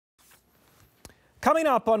Coming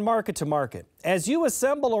up on Market to Market, as you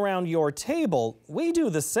assemble around your table, we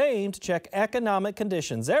do the same to check economic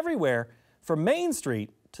conditions everywhere from Main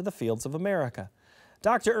Street to the fields of America.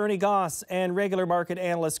 Dr. Ernie Goss and regular market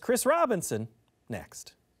analyst Chris Robinson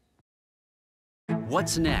next.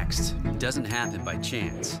 What's next doesn't happen by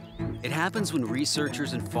chance. It happens when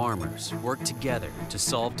researchers and farmers work together to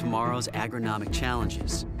solve tomorrow's agronomic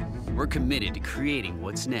challenges. We're committed to creating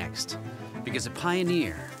what's next because a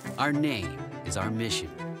pioneer, our name, is our mission.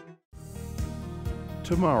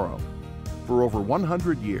 Tomorrow. For over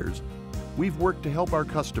 100 years, we've worked to help our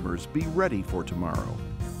customers be ready for tomorrow.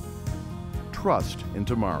 Trust in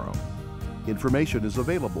tomorrow. Information is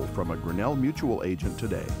available from a Grinnell Mutual agent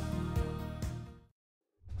today.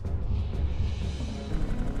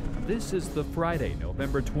 This is the Friday,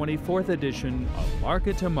 November 24th edition of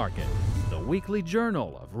Market to Market, the weekly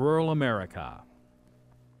journal of rural America.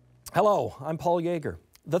 Hello, I'm Paul Yeager.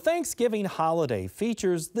 The Thanksgiving holiday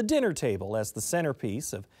features the dinner table as the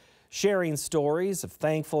centerpiece of sharing stories of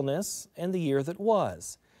thankfulness and the year that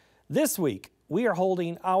was. This week, we are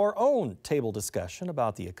holding our own table discussion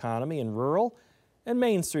about the economy in rural and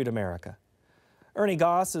Main Street America. Ernie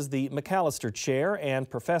Goss is the McAllister Chair and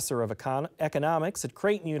Professor of Economics at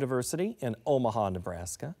Creighton University in Omaha,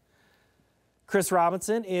 Nebraska. Chris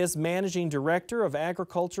Robinson is Managing Director of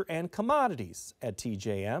Agriculture and Commodities at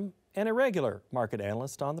TJM and a regular market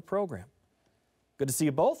analyst on the program. Good to see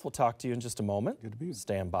you both. We'll talk to you in just a moment. Good to be here.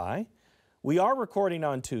 Stand by. We are recording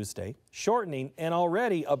on Tuesday, shortening an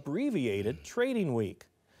already abbreviated trading week.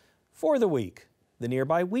 For the week, the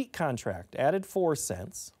nearby wheat contract added 4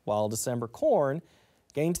 cents, while December corn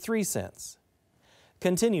gained 3 cents.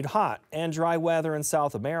 Continued hot and dry weather in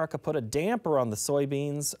South America put a damper on the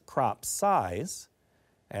soybeans crop size,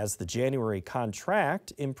 as the January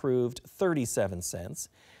contract improved 37 cents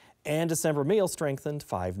and December meal strengthened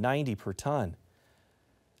 $5.90 per ton.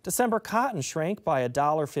 December cotton shrank by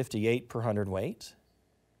 $1.58 per hundredweight.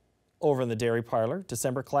 Over in the dairy parlor,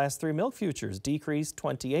 December Class 3 milk futures decreased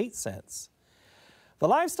 28 cents. The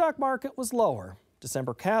livestock market was lower.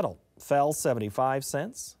 December cattle fell 75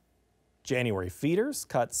 cents. January feeders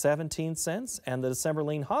cut 17 cents, and the December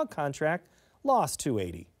lean hog contract lost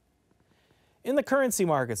 $2.80. In the currency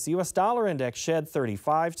markets, the U.S. dollar index shed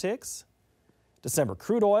 35 ticks. December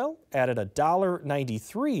crude oil added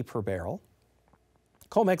 $1.93 per barrel.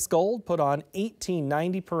 COMEX gold put on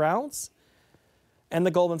 $18.90 per ounce. And the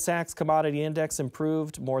Goldman Sachs Commodity Index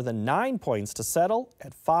improved more than 9 points to settle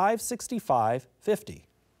at 565.50.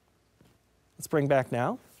 Let's bring back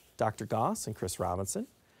now Dr. Goss and Chris Robinson.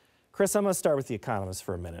 Chris, I'm going to start with the economists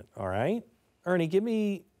for a minute, all right? Ernie, give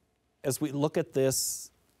me, as we look at this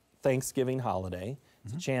Thanksgiving holiday,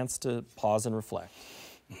 a chance to pause and reflect.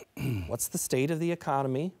 What's the state of the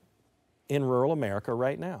economy in rural America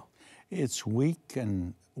right now? It's weak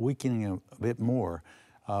and weakening a bit more.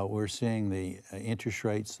 We're seeing the interest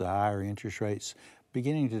rates, the higher interest rates,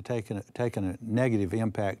 beginning to take a negative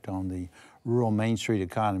impact on the rural Main Street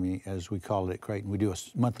economy, as we call it at Creighton. We do a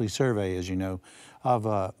monthly survey, as you know,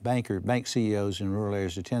 of bank CEOs in rural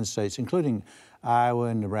areas of 10 states, including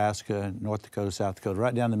Iowa, Nebraska, North Dakota, South Dakota,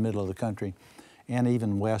 right down the middle of the country, and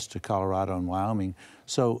even west to Colorado and Wyoming.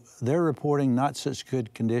 So they're reporting not such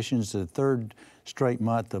good conditions, the third straight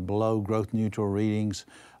month of below growth neutral readings,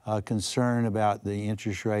 concern about the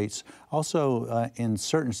interest rates. Also, in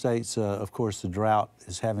certain states, of course, the drought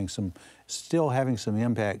is still having some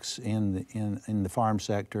impacts in the farm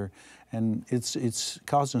sector, and it's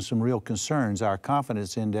causing some real concerns. Our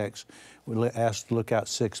confidence index, we asked to look out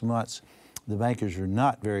 6 months. The bankers are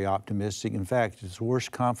not very optimistic. In fact, it's the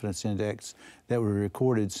worst confidence index that we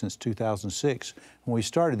recorded since 2006 when we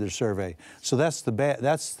started the survey. So that's the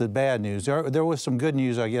bad news. There was some good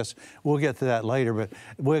news, I guess. We'll get to that later.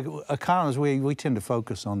 But economists, we tend to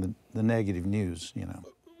focus on the negative news, you know.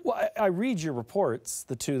 Well, I read your reports,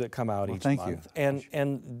 the two that come out each month. Thank you.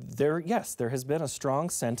 And there has been a strong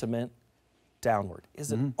sentiment downward.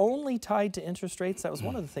 Is it only tied to interest rates? That was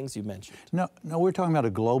one of the things you mentioned. No, we're talking about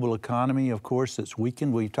a global economy, of course, that's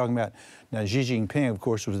weakened. We're talking about, now Xi Jinping, of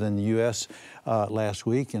course, was in the U.S. Last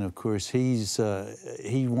week, and of course he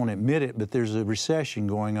won't admit it, but there's a recession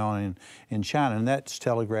going on in China, and that's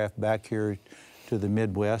telegraphed back here to the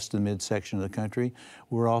Midwest, the midsection of the country.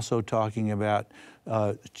 We're also talking about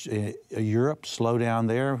Europe, slowdown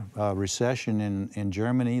there, recession in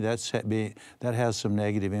Germany. That has some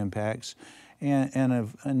negative impacts.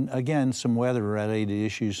 And again, some weather-related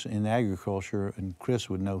issues in agriculture, and Chris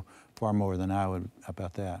would know far more than I would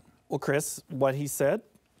about that. Well, Chris, what he said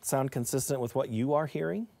sound consistent with what you are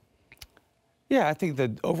hearing? Yeah, I think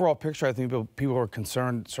the overall picture, I think people are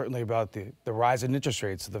concerned certainly about the rise in interest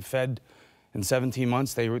rates. The Fed In 17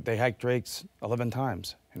 months, they hiked rates 11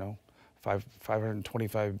 times.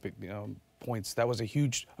 525 points. That was a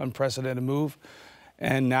huge, unprecedented move,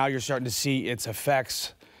 and now you're starting to see its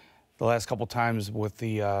effects the last couple times with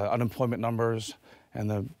the unemployment numbers and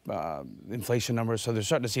the inflation numbers. So they're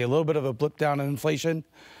starting to see a little bit of a blip down in inflation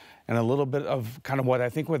and a little bit of kind of what I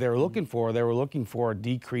think what they were looking for. They were looking for a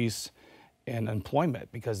decrease in employment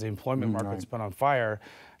because the employment market's been on fire.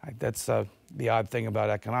 That's the odd thing about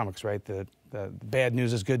economics, right? The bad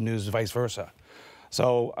news is good news, vice versa.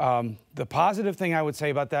 So the positive thing I would say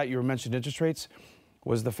about that, you mentioned interest rates,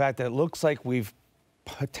 was the fact that it looks like we've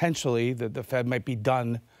potentially, the Fed might be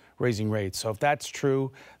done raising rates. So if that's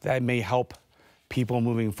true, that may help people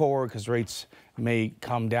moving forward because rates may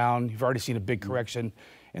come down. You've already seen a big correction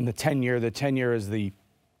in the 10-year. The 10-year is the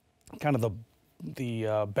kind of the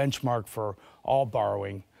benchmark for all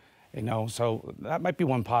borrowing, So that might be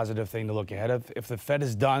one positive thing to look ahead of. If the Fed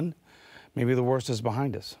is done, maybe the worst is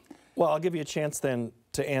behind us. Well, I'll give you a chance then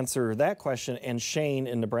to answer that question, and Shane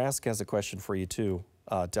in Nebraska has a question for you too,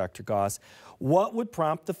 Dr. Goss. What would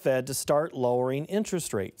prompt the Fed to start lowering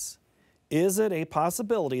interest rates? Is it a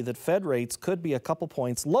possibility that Fed rates could be a couple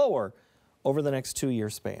points lower over the next 2-year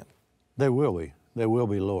span? They will be. They will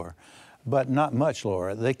be lower, but not much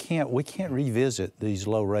lower. We can't revisit these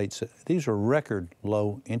low rates. These are record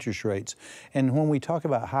low interest rates. And when we talk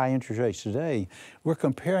about high interest rates today, we're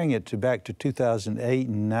comparing it back to 2008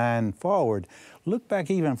 and 9 forward. Look back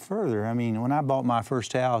even further. I mean, when I bought my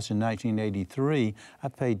first house in 1983, I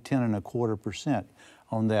paid 10.25%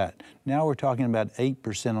 on that. Now we're talking about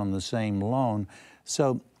 8% on the same loan.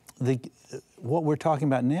 So what we're talking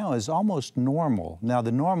about now is almost normal. Now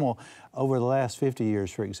the normal over the last 50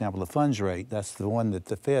 years, for example, the funds rate, that's the one that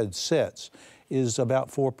the Fed sets, is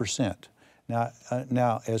about 4%.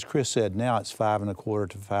 Now, as Chris said, now it's 5.25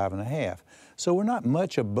 to 5.5. So we're not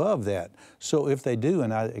much above that. So if they do,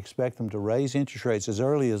 and I expect them to raise interest rates as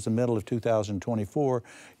early as the middle of 2024,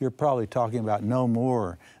 you're probably talking about no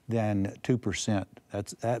more than 2%.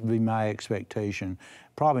 That'd be my expectation.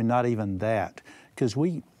 Probably not even that, because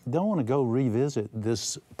we don't want to go revisit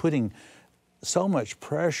this, putting so much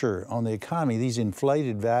pressure on the economy, these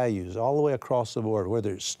inflated values all the way across the board,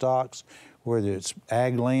 whether it's stocks, whether it's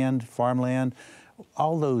ag land, farmland,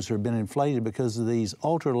 all those have been inflated because of these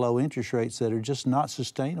ultra low interest rates that are just not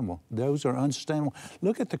sustainable. Those are unsustainable.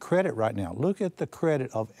 Look at the credit right now. Look at the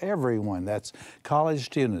credit of everyone. That's college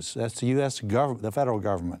students, that's the U.S. government, the federal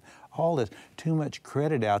government, all this, too much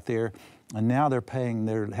credit out there, and now they're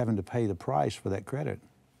having to pay the price for that credit.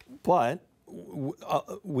 But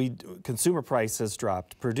consumer price has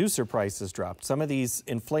dropped, producer price has dropped. Some of these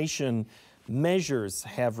inflation measures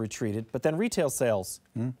have retreated, but then retail sales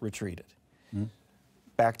retreated.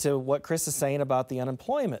 Back to what Chris is saying about the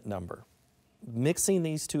unemployment number. Mixing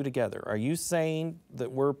these two together, are you saying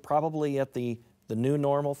that we're probably at the new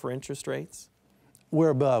normal for interest rates? We're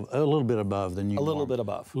above, a little bit above the new norm. A little bit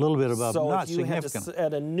above. A little bit above, so not if you significant. had to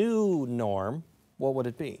set a new norm, what would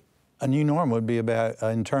it be? A new norm would be about,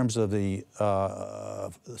 in terms of the,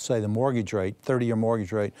 say, the mortgage rate, 30-year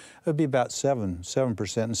mortgage rate, it would be about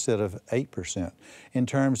 7% instead of 8%. In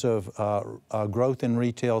terms of growth in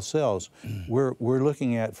retail sales, we're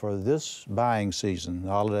looking at, for this buying season,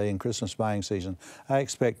 holiday and Christmas buying season, I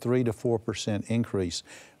expect 3 to 4% increase.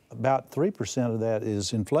 About 3% of that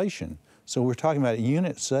is inflation. So we're talking about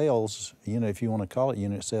unit sales, if you want to call it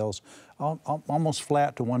unit sales, almost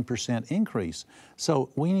flat to 1% increase.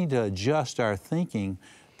 So we need to adjust our thinking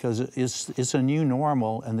because it's a new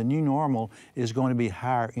normal, and the new normal is going to be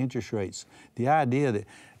higher interest rates. The idea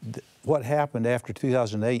that what happened after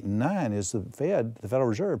 2008 and 9 is the Federal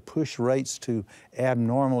Reserve, pushed rates to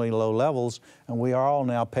abnormally low levels, and we are all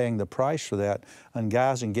now paying the price for that. And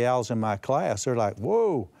guys and gals in my class, they're like,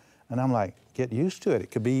 whoa, and I'm like, get used to it.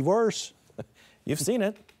 It could be worse. You've seen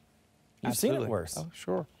it. You've Absolutely. seen it worse. Oh,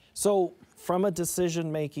 sure. So from a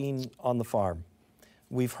decision making on the farm,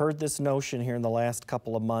 we've heard this notion here in the last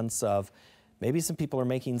couple of months of maybe some people are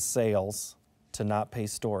making sales to not pay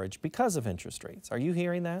storage because of interest rates. Are you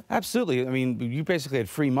hearing that? Absolutely. I mean, you basically had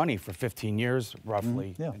free money for 15 years,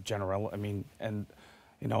 roughly, yeah. in general. I mean, and,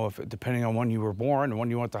 if depending on when you were born and when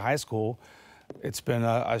you went to high school, it's been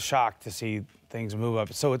a shock to see things move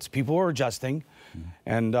up. So people are adjusting,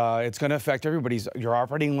 and it's going to affect everybody's. Your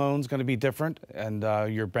operating loan's going to be different, and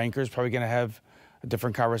your banker's probably going to have a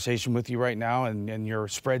different conversation with you right now, and your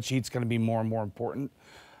spreadsheet's going to be more and more important.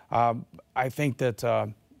 I think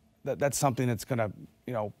that that's something that's going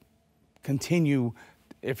to, continue.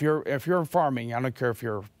 If you're farming, I don't care if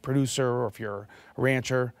you're a producer or if you're a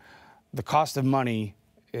rancher, the cost of money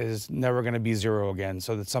is never going to be zero again.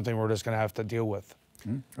 So that's something we're just going to have to deal with.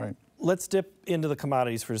 Right. Let's dip into the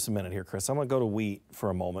commodities for just a minute here, Chris. I'm going to go to wheat for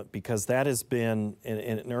a moment because that has been,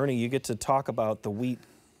 and Ernie, you get to talk about the wheat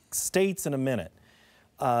states in a minute.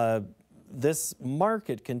 This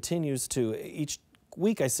market continues to, each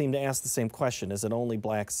week I seem to ask the same question, is it only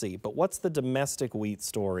Black Sea? But what's the domestic wheat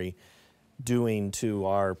story doing to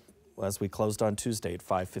our, as we closed on Tuesday at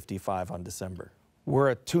 555 on December? We're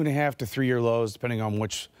at 2.5 to 3 year lows, depending on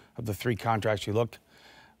which of the 3 contracts you look.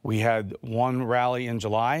 We had one rally in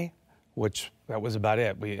July, which that was about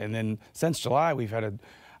it. And then since July, we've had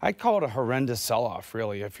I'd call it a horrendous sell-off,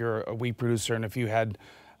 really, if you're a wheat producer and if you had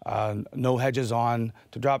no hedges on,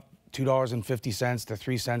 to drop $2.50 to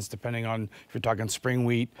 3 cents, depending on if you're talking spring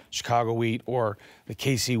wheat, Chicago wheat, or the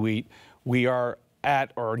KC wheat. We are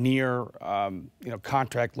at or near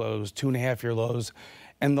contract lows, 2.5 year lows.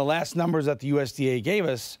 And the last numbers that the USDA gave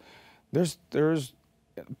us, there's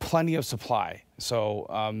plenty of supply. So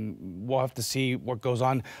we'll have to see what goes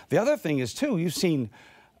on. The other thing is, too, you've seen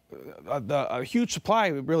a huge supply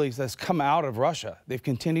really that's come out of Russia. They've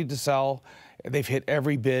continued to sell. They've hit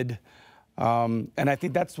every bid. And I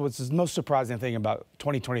think that's what's the most surprising thing about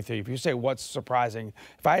 2023. If you say what's surprising,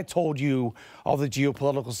 if I had told you all the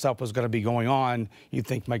geopolitical stuff was going to be going on, you'd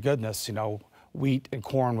think, my goodness, wheat and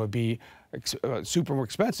corn would be super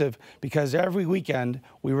expensive, because every weekend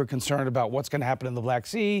we were concerned about what's going to happen in the Black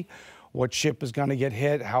Sea, what ship is going to get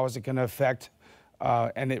hit, how is it going to affect,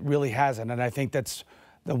 and it really hasn't. And I think that's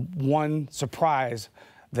the one surprise,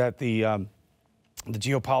 that the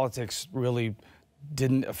geopolitics really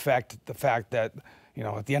didn't affect the fact that,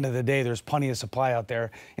 at the end of the day, there's plenty of supply out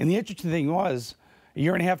there. And the interesting thing was, a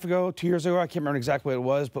year and a half ago, 2 years ago, I can't remember exactly what it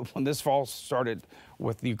was, but when this fall started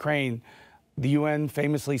with Ukraine, the UN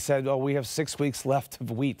famously said, oh, we have 6 weeks left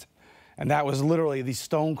of wheat. And that was literally the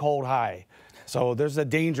stone cold high. So there's a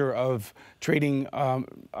danger of trading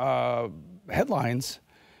headlines.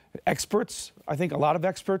 Experts, I think a lot of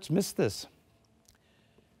experts miss this.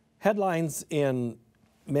 Headlines in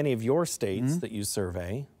many of your states that you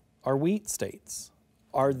survey are wheat states.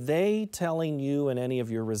 Are they telling you in any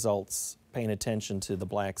of your results, paying attention to the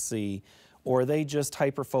Black Sea, or are they just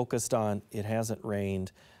hyper-focused on, it hasn't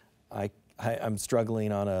rained, I'm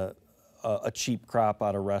struggling on a cheap crop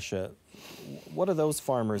out of Russia? What are those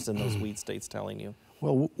farmers in those wheat states telling you?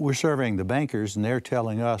 Well, we're surveying the bankers, and they're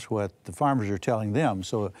telling us what the farmers are telling them.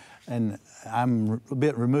 So, and I'm a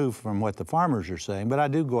bit removed from what the farmers are saying, but I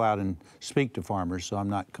do go out and speak to farmers, so I'm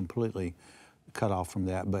not completely cut off from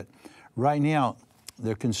that. But right now,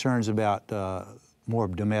 there are concerns about more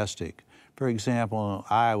domestic. For example,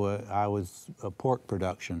 Iowa's pork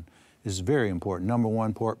production is very important.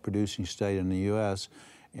 #1 pork producing state in the U.S.,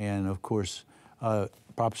 and of course,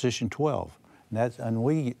 Proposition 12.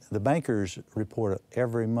 And the bankers report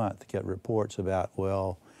every month, get reports about,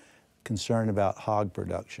 concern about hog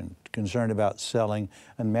production, concern about selling.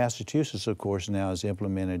 And Massachusetts, of course, now has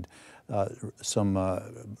implemented some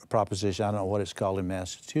proposition. I don't know what it's called in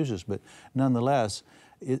Massachusetts, but nonetheless,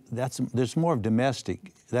 there's more of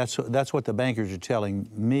domestic. That's what the bankers are telling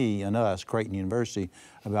me and us, Creighton University,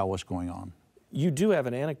 about what's going on. You do have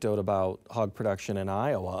an anecdote about hog production in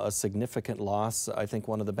Iowa, a significant loss. I think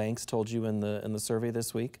one of the banks told you in the survey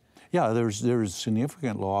this week. Yeah, there's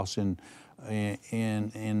significant loss in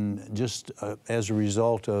just as a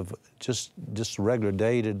result of just regular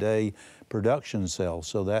day-to-day production sales.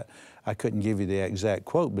 So that I couldn't give you the exact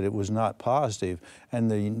quote, but it was not positive. And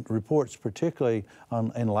the reports, particularly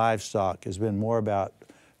in livestock, has been more about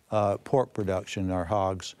pork production, our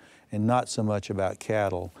hogs, and not so much about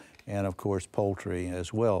cattle. And of course, poultry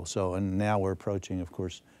as well. So, and now we're approaching, of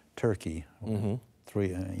course, turkey.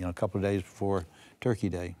 A couple of days before Turkey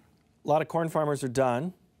Day. A lot of corn farmers are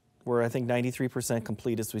done. We're, I think, 93%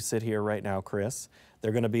 complete as we sit here right now, Chris.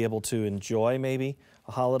 They're going to be able to enjoy maybe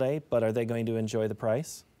a holiday, but are they going to enjoy the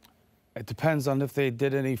price? It depends on if they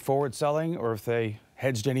did any forward selling or if they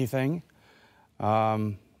hedged anything. You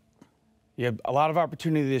have a lot of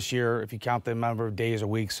opportunity this year if you count the number of days or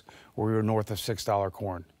weeks where we were north of $6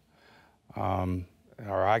 corn.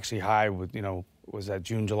 Our actually high was that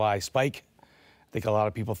June, July spike. I think a lot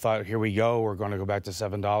of people thought, here we go, we're going to go back to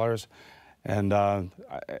 $7. And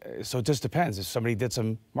so it just depends. If somebody did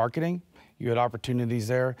some marketing, you had opportunities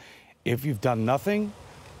there. If you've done nothing,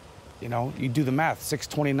 you do the math.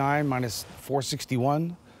 629 minus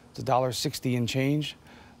 461, it's $1.60 and change.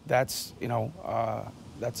 That's,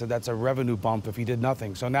 that's a revenue bump if you did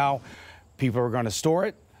nothing. So now people are going to store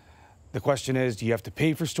it. The question is, do you have to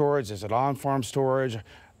pay for storage? Is it on-farm storage?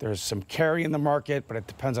 There's some carry in the market, but it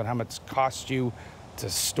depends on how much it costs you to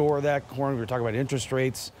store that corn. We were talking about interest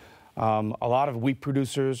rates. A lot of wheat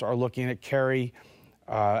producers are looking at carry,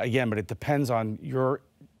 again, but it depends on your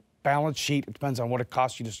balance sheet. It depends on what it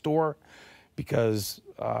costs you to store, because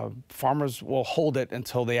farmers will hold it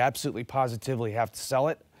until they absolutely positively have to sell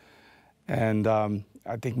it. And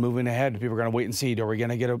I think moving ahead, people are going to wait and see. Are we going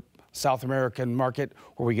to get a South American market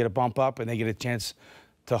where we get a bump up and they get a chance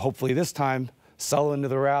to hopefully this time sell into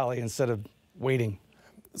the rally instead of waiting?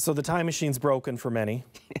 So the time machine's broken for many,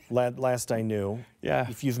 last I knew. Yeah.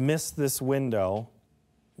 If you've missed this window,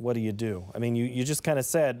 what do? I mean, you just kind of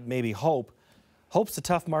said maybe hope. Hope's a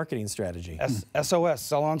tough marketing strategy. SOS,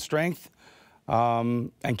 sell on strength,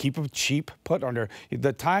 and keep a cheap put under.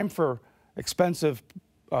 The time for expensive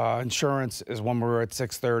insurance is when we're at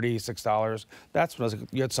 $6.30, $6. That's when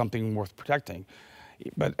you had something worth protecting.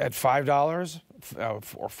 But at $5 or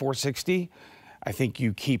 $4.60, I think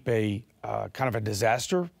you keep a kind of a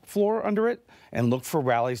disaster floor under it and look for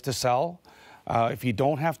rallies to sell. If you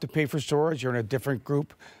don't have to pay for storage, you're in a different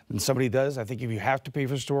group than somebody does. I think if you have to pay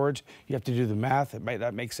for storage, you have to do the math.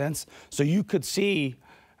 That makes sense. So you could see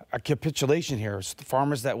a capitulation here. It's the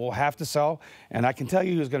farmers that will have to sell, and I can tell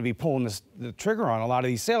you who's going to be pulling the trigger on a lot of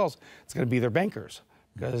these sales. It's going to be their bankers,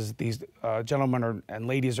 because these gentlemen and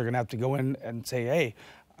ladies are going to have to go in and say, hey,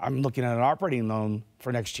 I'm looking at an operating loan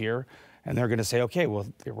for next year. And they're going to say, okay, well,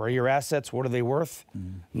 where are your assets? What are they worth?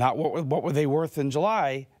 Not what were they worth in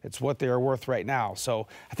July? It's what they are worth right now. So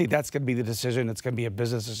I think that's going to be the decision. It's going to be a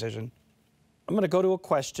business decision. I'm going to go to a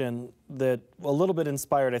question that a little bit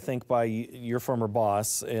inspired, I think, by your former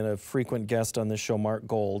boss and a frequent guest on this show, Mark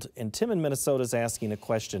Gold. And Tim in Minnesota is asking a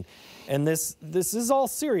question. And this is all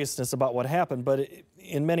seriousness about what happened, but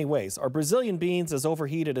in many ways. Are Brazilian beans as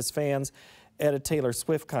overheated as fans at a Taylor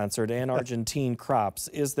Swift concert, and Argentine crops?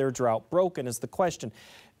 Is their drought broken is the question.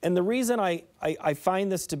 And the reason I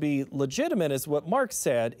find this to be legitimate is what Mark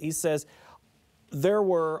said. He says there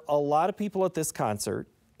were a lot of people at this concert,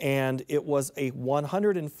 and it was a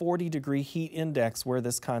 140-degree heat index where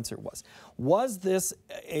this concert was. Was this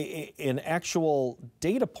an actual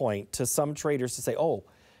data point to some traders to say, oh,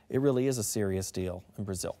 it really is a serious deal in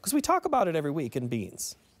Brazil? Because we talk about it every week in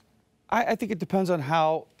beans. I think it depends on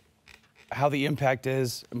how the impact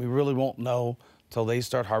is, and we really won't know till they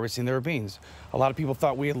start harvesting their beans. A lot of people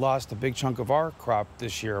thought we had lost a big chunk of our crop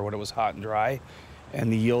this year when it was hot and dry,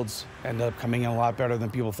 and the yields ended up coming in a lot better than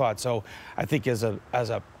people thought. So I think as a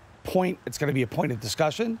point, it's going to be a point of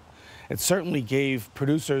discussion. It certainly gave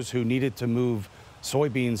producers who needed to move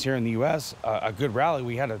soybeans here in the U.S. A good rally.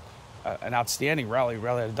 We had an outstanding rally. We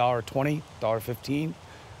rallied at $1.20,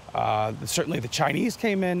 $1.15. Certainly the Chinese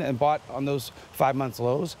came in and bought on those 5-month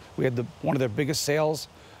lows. We had one of their biggest sales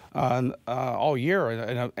all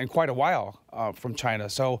year in quite a while from China.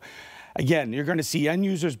 So again, you're going to see end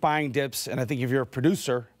users buying dips, and I think if you're a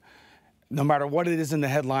producer, no matter what it is in the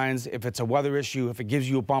headlines, if it's a weather issue, if it gives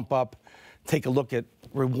you a bump up, take a look at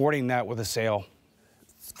rewarding that with a sale.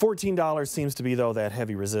 $14 seems to be, though, that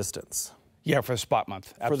heavy resistance. Yeah, for the spot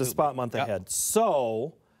month. Absolutely. For the spot month ahead.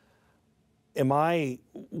 So am I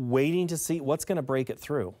waiting to see what's going to break it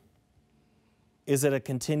through? Is it a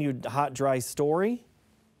continued hot, dry story?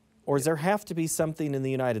 Or does there have to be something in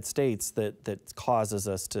the United States that causes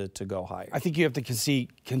us to go higher? I think you have to see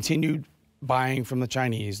continued buying from the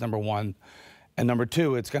Chinese, number one. And number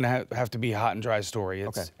two, it's going to have to be a hot and dry story.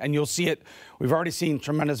 Okay. And you'll see it. We've already seen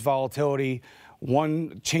tremendous volatility.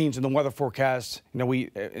 One change in the weather forecast,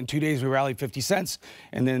 in 2 days we rallied 50 cents.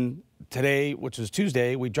 And then today, which was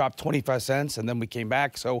Tuesday, we dropped 25 cents and then we came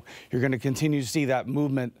back. So you're going to continue to see that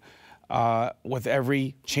movement with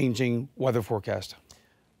every changing weather forecast.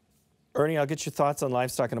 Ernie, I'll get your thoughts on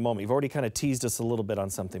livestock in a moment. You've already kind of teased us a little bit on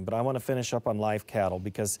something, but I want to finish up on live cattle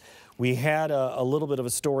because we had a little bit of a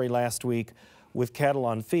story last week with cattle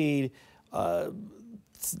on feed.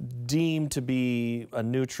 It's deemed to be a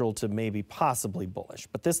neutral to maybe possibly bullish.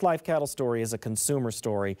 But this live cattle story is a consumer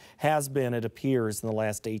story, has been, it appears, in the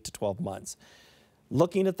last 8 to 12 months.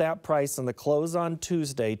 Looking at that price and the close on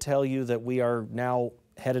Tuesday tell you that we are now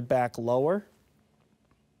headed back lower?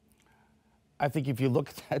 I think if you look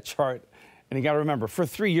at that chart, and you got to remember, for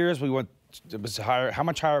 3 years we went, it was higher. How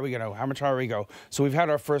much higher are we going to? How much higher we go? So we've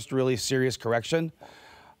had our first really serious correction.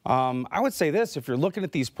 I would say this: if you're looking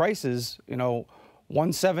at these prices,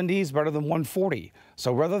 170 is better than 140.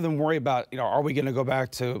 So rather than worry about, are we going to go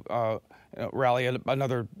back to rally at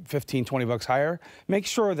another 15, 20 bucks higher, make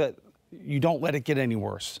sure that you don't let it get any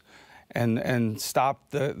worse. And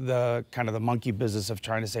stop the kind of the monkey business of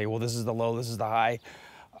trying to say, well, this is the low, this is the high.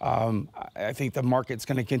 I think the market's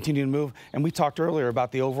going to continue to move. And we talked earlier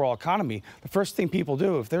about the overall economy. The first thing people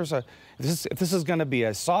do, if this is going to be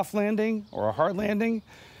a soft landing or a hard landing,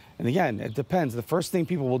 and again, it depends. The first thing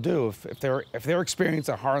people will do, if they're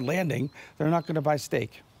experiencing a hard landing, they're not going to buy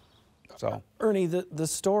steak. So, Ernie, the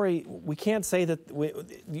story, we can't say that,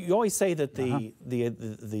 you always say that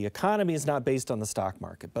the economy is not based on the stock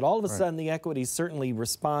market, but all of a sudden the equities certainly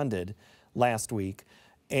responded last week,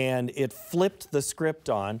 and it flipped the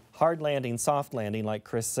script on hard landing, soft landing, like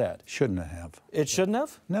Chris said. Shouldn't have. It shouldn't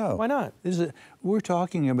have? No. Why not? We're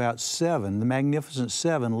talking about seven, the Magnificent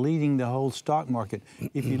Seven, leading the whole stock market.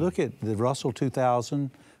 If you look at the Russell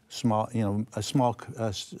 2000, a small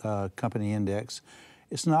company index,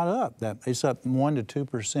 it's not up. It's up 1 to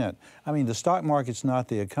 2%. I mean, the stock market's not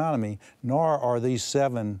the economy, nor are these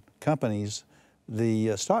seven companies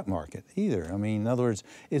the stock market either. I mean, in other words,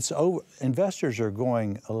 investors are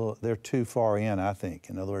going they're too far in, I think.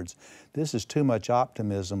 In other words, this is too much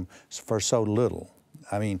optimism for so little.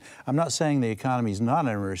 I mean, I'm not saying the economy is not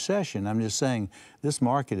in a recession. I'm just saying this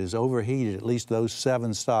market is overheated, at least those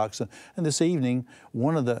seven stocks. And this evening,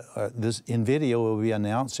 one of this NVIDIA will be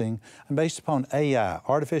announcing, and based upon AI,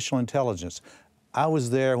 artificial intelligence. I was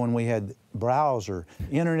there when we had browser,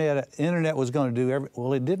 internet was going to do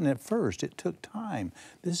well, it didn't at first. It took time.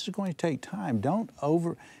 This is going to take time.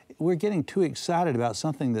 We're getting too excited about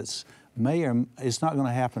something that's it's not going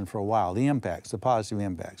to happen for a while. The positive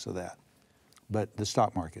impacts of that. But the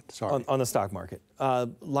stock market, sorry. On the stock market.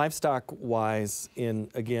 Livestock-wise,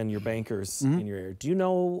 again, your bankers in your area, do you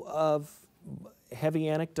know of heavy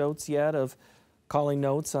anecdotes yet of calling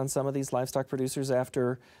notes on some of these livestock producers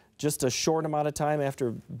after just a short amount of time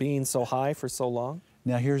after being so high for so long?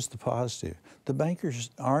 Now here's the positive. The bankers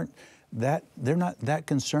they're not that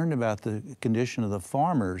concerned about the condition of the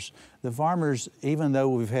farmers. The farmers, even though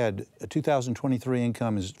we've had 2023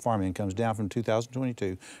 farm incomes down from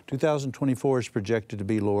 2022, 2024 is projected to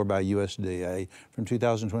be lower by USDA from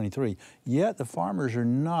 2023, yet the farmers are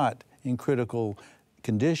not in critical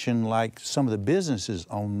condition like some of the businesses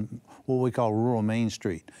on what we call rural Main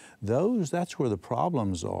Street. That's where the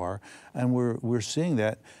problems are, and we're seeing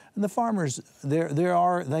that. And the farmers,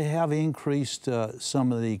 they have increased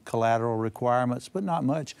some of the collateral requirements, but not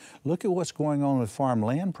much. Look at what's going on with farm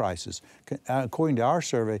land prices. According to our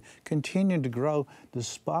survey, continue to grow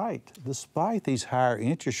despite these higher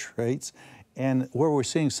interest rates, and where we're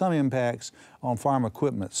seeing some impacts on farm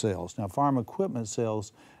equipment sales. Now, farm equipment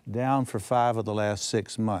sales down for 5 of the last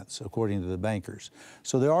 6 months, according to the bankers.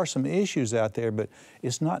 So there are some issues out there, but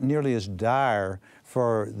it's not nearly as dire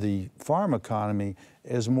for the farm economy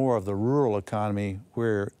as more of the rural economy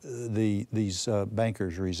where these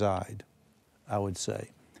bankers reside, I would say.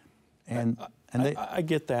 I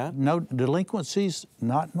get that. No delinquencies,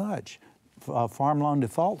 not much. Farm loan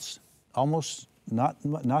defaults, almost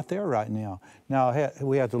not there right now. Now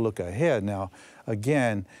we have to look ahead. Now,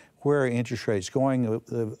 again, where are interest rates going?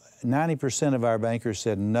 90% of our bankers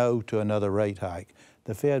said no to another rate hike.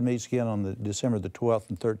 The Fed meets again on December the 12th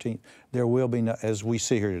and 13th. There will be no, as we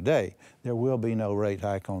see here today, there will be no rate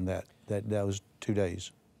hike on those 2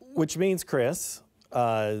 days. Which means, Chris,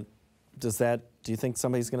 do you think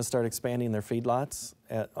somebody's going to start expanding their feedlots,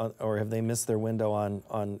 or have they missed their window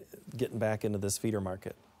on getting back into this feeder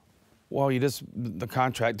market? Well, the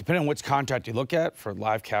contract, depending on which contract you look at for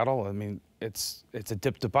live cattle, I mean, it's a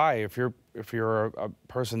dip to buy. If you're a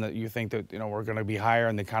person that you think that we're going to be higher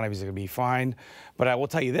and the economy's going to be fine, but I will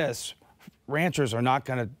tell you this: ranchers are not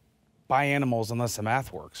going to buy animals unless the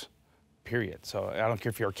math works. Period. So I don't care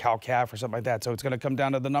if you're a cow-calf or something like that. So it's going to come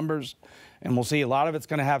down to the numbers, and we'll see. A lot of it's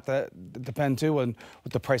going to have to depend too on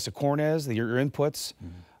what the price of corn is, your inputs.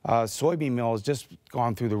 Soybean meal has just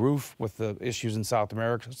gone through the roof with the issues in South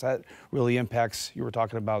America. So that really impacts. You were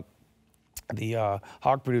talking about the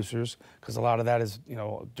hog producers, because a lot of that is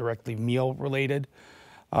directly meal related.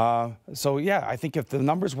 So yeah, I think if the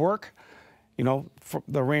numbers work,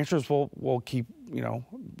 the ranchers will keep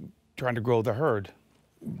trying to grow the herd.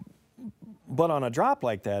 But on a drop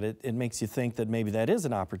like that, it makes you think that maybe that is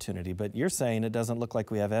an opportunity. But you're saying it doesn't look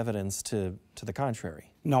like we have evidence to the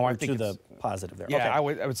contrary. No, I think to the positive there. Yeah,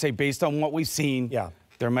 okay. I would say based on what we've seen,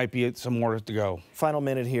 there might be some more to go. Final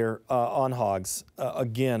minute here on hogs.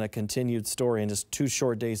 Again, a continued story in just 2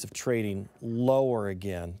 short days of trading, lower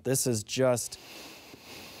again. This is just,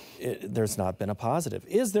 there's not been a positive.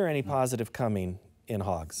 Is there any positive coming in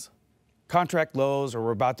hogs? Contract lows, or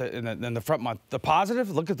we're about to in the front month. The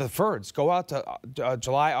positive, look at the FIRDs. Go out to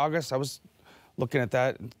July, August. I was looking at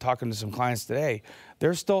that and talking to some clients today.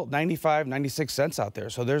 There's still 95, 96 cents out there.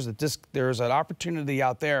 So there's an opportunity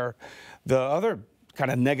out there. The other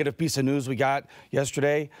kind of negative piece of news we got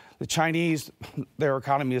yesterday, the Chinese, their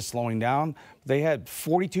economy is slowing down. They had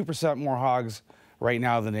 42% more hogs right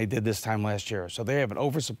now than they did this time last year. So they have an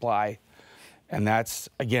oversupply. And that's,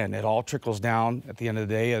 again, it all trickles down at the end of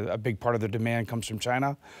the day. A big part of the demand comes from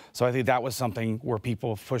China. So I think that was something where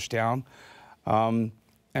people have pushed down. And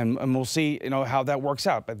we'll see, how that works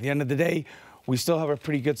out. But at the end of the day, we still have a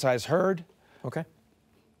pretty good sized herd. Okay.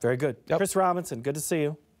 Very good. Yep. Chris Robinson, good to see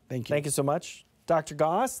you. Thank you. Thank you so much. Dr.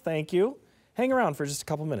 Goss, thank you. Hang around for just a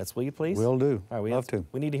couple minutes, will you please? Will do. All right, Love to.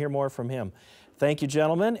 We need to hear more from him. Thank you,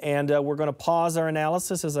 gentlemen. And we're going to pause our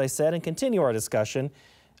analysis, as I said, and continue our discussion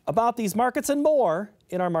about these markets and more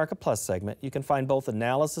in our Market Plus segment. You can find both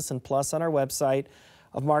analysis and plus on our website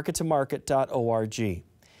of markettomarket.org.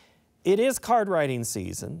 It is card writing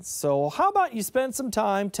season, so how about you spend some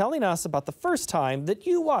time telling us about the first time that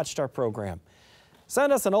you watched our program?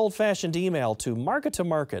 Send us an old-fashioned email to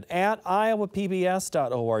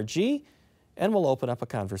markettomarket@iowapbs.org, and we'll open up a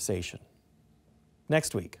conversation.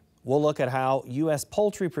 Next week, we'll look at how U.S.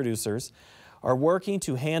 poultry producers are working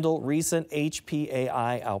to handle recent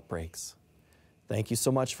HPAI outbreaks. Thank you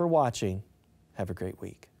so much for watching. Have a great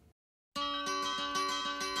week.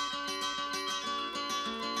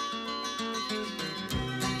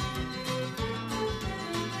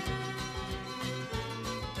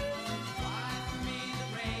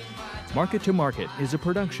 Market to Market is a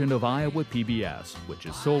production of Iowa PBS, which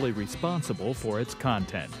is solely responsible for its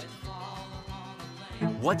content.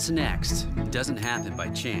 What's next doesn't happen by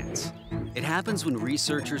chance. It happens when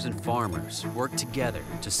researchers and farmers work together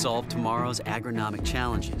to solve tomorrow's agronomic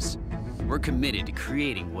challenges. We're committed to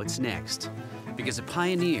creating what's next, because a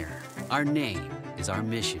pioneer, our name, is our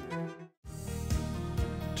mission.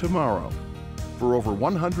 Tomorrow. For over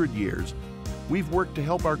 100 years, we've worked to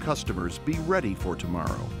help our customers be ready for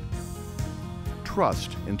tomorrow.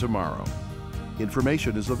 Trust in tomorrow.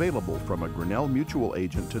 Information is available from a Grinnell Mutual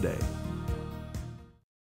agent today.